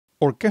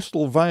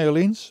Orchestral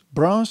violins,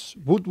 brass,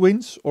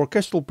 woodwinds,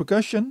 orchestral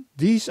percussion,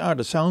 these are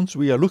the sounds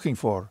we are looking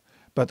for.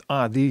 But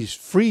are these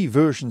free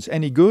versions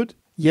any good?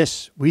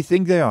 Yes, we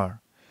think they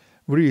are.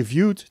 We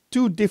reviewed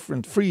 2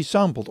 different free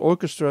sampled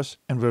orchestras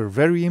and were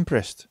very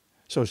impressed.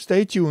 So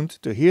stay tuned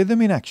to hear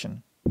them in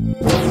action.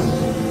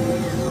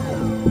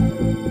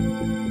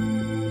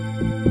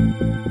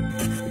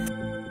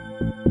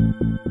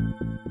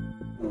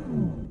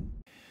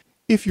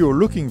 If you're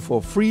looking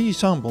for free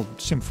sampled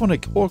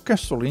symphonic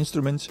orchestral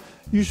instruments,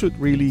 you should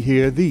really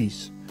hear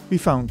these. We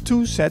found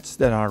 2 sets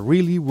that are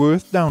really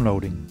worth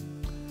downloading.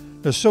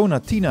 The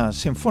Sonatina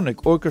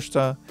Symphonic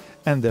Orchestra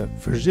and the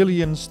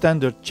Versilian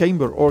Standard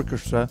Chamber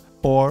Orchestra,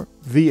 or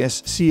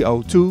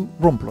VSCO2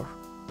 Rompler.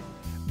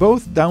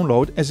 Both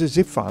download as a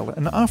zip file,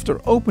 and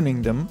after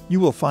opening them you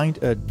will find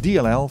a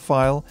DLL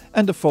file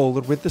and a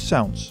folder with the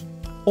sounds.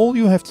 All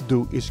you have to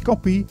do is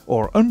copy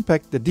or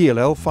unpack the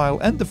DLL file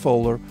and the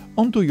folder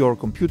onto your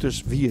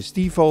computer's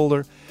VST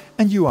folder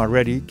and you are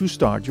ready to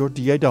start your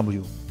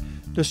DAW.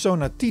 The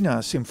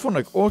Sonatina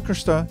Symphonic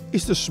Orchestra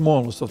is the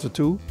smallest of the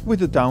 2,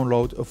 with a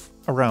download of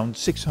around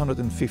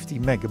 650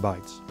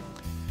 megabytes.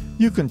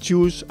 You can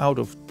choose out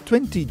of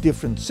 20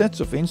 different sets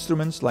of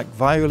instruments like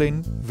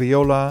violin,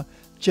 viola,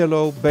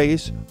 cello,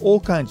 bass, all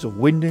kinds of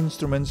wind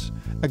instruments,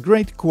 a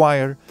great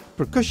choir,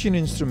 percussion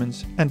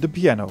instruments and the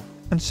piano.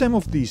 And some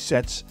of these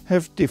sets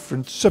have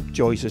different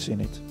sub-choices in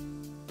it.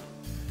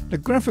 The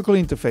graphical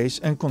interface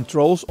and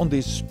controls on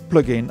this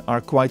plugin are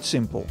quite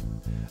simple.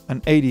 An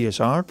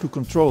ADSR to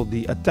control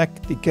the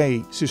attack,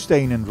 decay,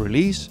 sustain and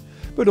release,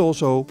 but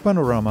also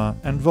panorama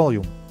and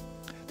volume.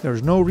 There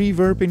is no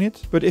reverb in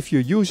it, but if you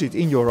use it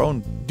in your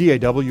own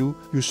DAW,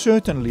 you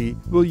certainly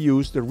will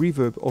use the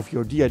reverb of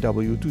your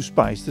DAW to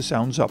spice the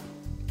sounds up.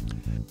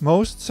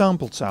 Most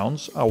sampled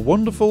sounds are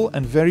wonderful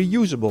and very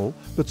usable,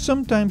 but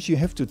sometimes you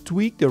have to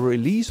tweak the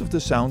release of the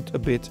sound a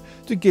bit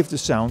to give the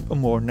sound a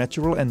more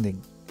natural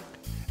ending.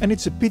 And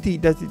it's a pity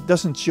that it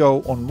doesn't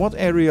show on what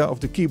area of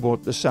the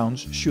keyboard the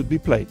sounds should be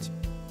played.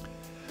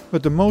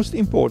 But the most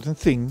important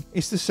thing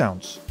is the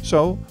sounds.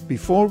 So,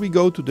 before we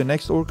go to the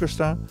next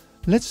orchestra,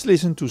 let's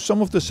listen to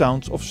some of the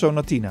sounds of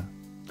Sonatina.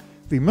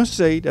 We must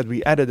say that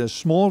we added a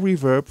small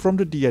reverb from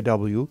the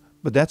DAW,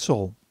 but that's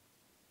all.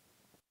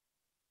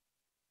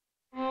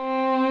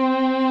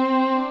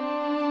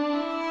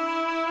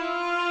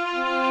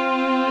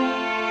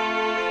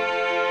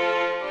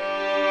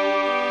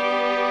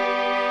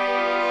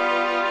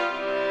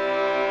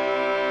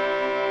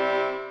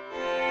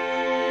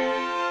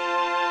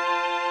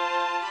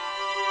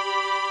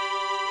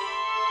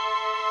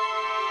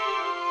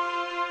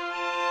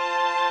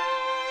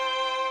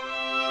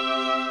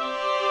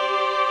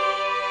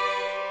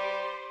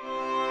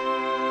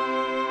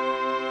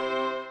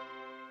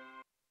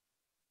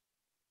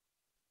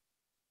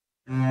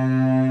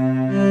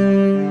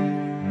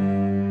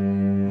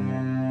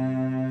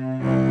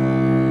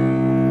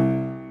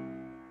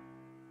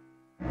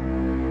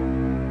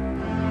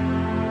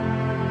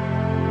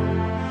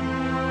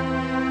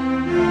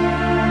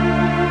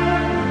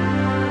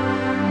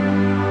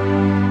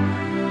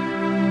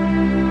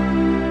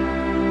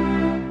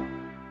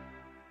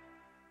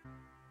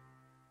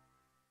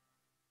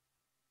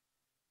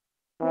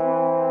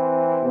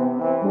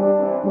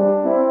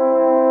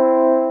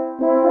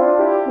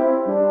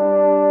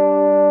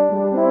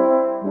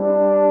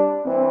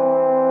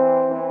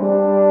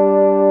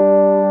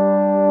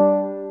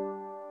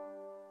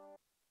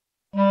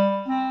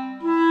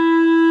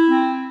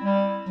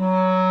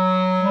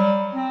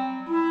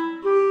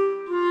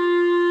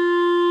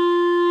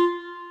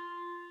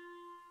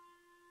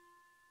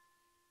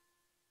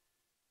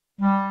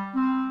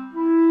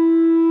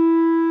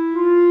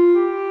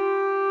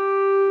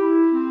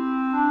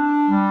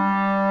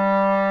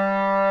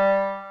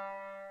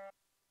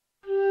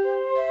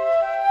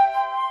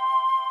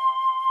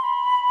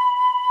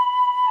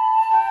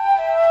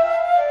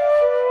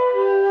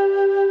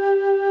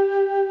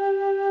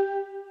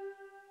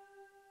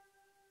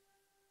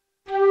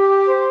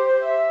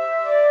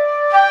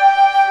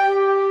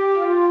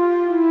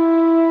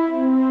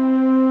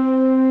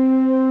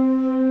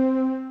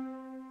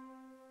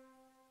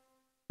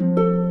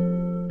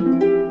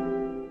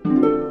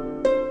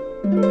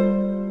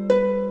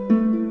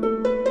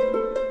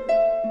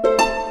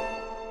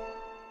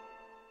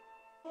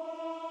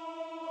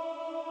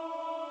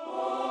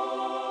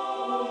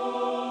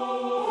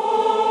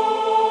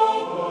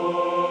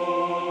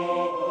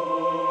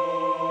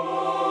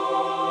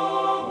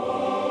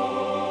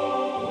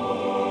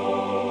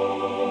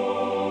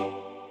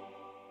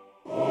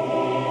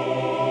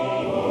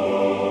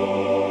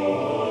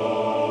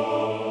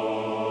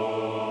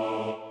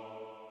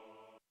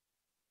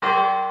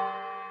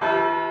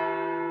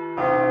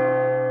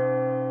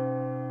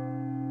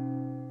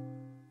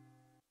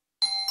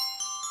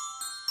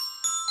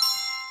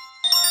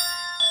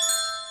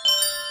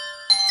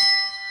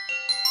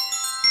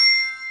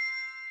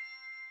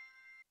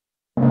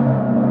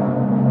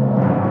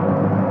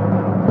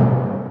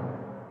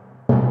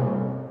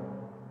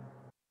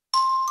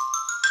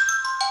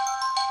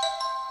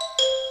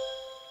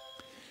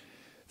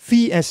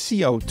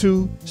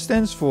 VSCO2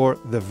 stands for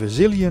the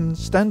Versilian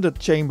Standard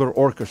Chamber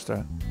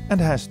Orchestra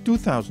and has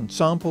 2000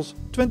 samples,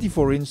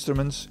 24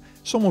 instruments,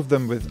 some of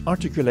them with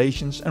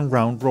articulations and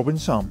round-robin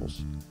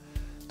samples.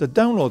 The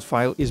download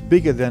file is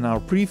bigger than our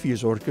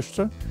previous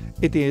orchestra.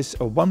 It is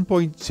a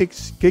 1.6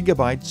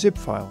 GB zip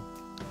file.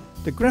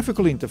 The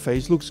graphical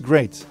interface looks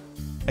great.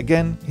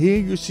 Again, here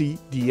you see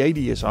the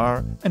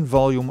ADSR and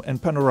volume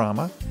and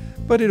panorama,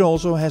 but it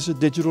also has a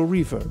digital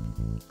reverb.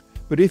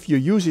 But if you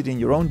use it in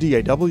your own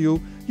DAW,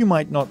 you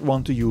might not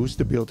want to use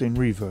the built-in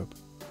reverb.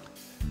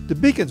 The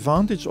big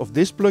advantage of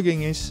this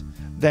plugin is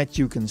that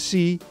you can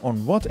see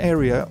on what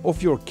area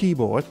of your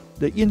keyboard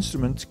the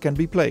instrument can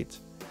be played.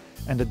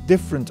 And the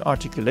different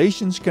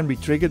articulations can be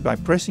triggered by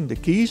pressing the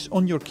keys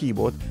on your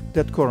keyboard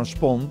that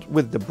correspond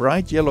with the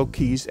bright yellow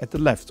keys at the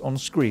left on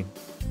screen.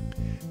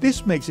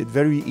 This makes it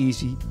very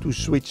easy to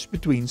switch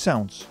between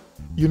sounds.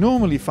 You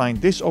normally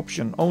find this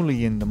option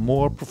only in the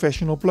more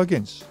professional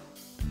plugins.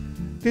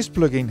 This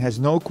plugin has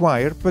no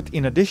choir, but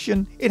in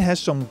addition it has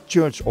some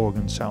church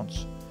organ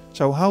sounds.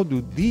 So how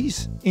do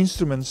these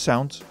instruments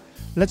sound?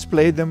 Let's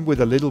play them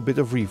with a little bit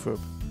of reverb.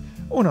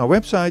 On our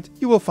website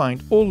you will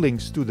find all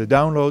links to the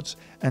downloads,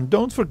 and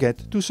don't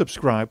forget to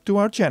subscribe to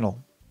our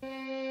channel.